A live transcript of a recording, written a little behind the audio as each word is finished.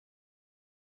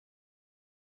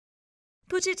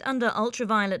Put it under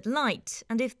ultraviolet light,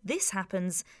 and if this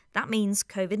happens, that means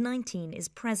COVID-19 is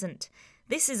present.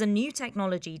 This is a new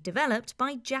technology developed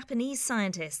by Japanese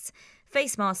scientists.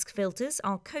 Face mask filters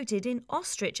are coated in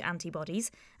ostrich antibodies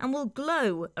and will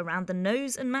glow around the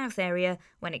nose and mouth area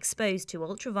when exposed to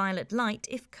ultraviolet light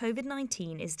if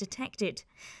COVID-19 is detected.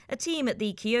 A team at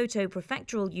the Kyoto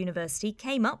Prefectural University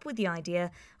came up with the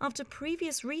idea after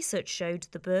previous research showed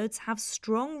the birds have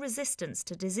strong resistance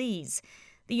to disease.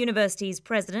 The university's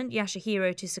president,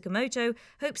 Yasuhiro Tsukamoto,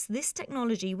 hopes this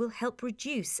technology will help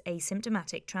reduce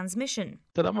asymptomatic transmission.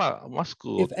 If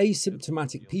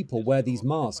asymptomatic people wear these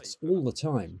masks all the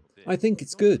time, I think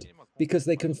it's good, because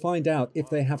they can find out if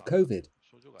they have COVID.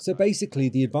 So basically,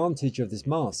 the advantage of this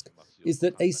mask is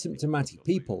that asymptomatic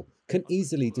people can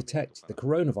easily detect the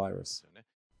coronavirus.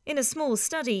 In a small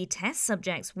study, test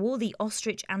subjects wore the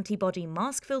ostrich antibody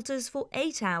mask filters for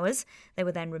 8 hours. They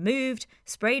were then removed,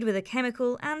 sprayed with a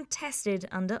chemical and tested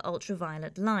under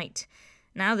ultraviolet light.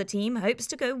 Now the team hopes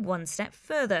to go one step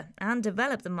further and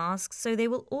develop the masks so they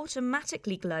will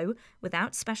automatically glow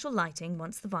without special lighting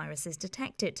once the virus is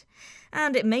detected.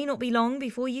 And it may not be long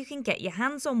before you can get your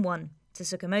hands on one.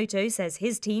 Tsukamoto says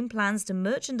his team plans to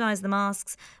merchandise the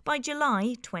masks by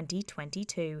July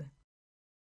 2022.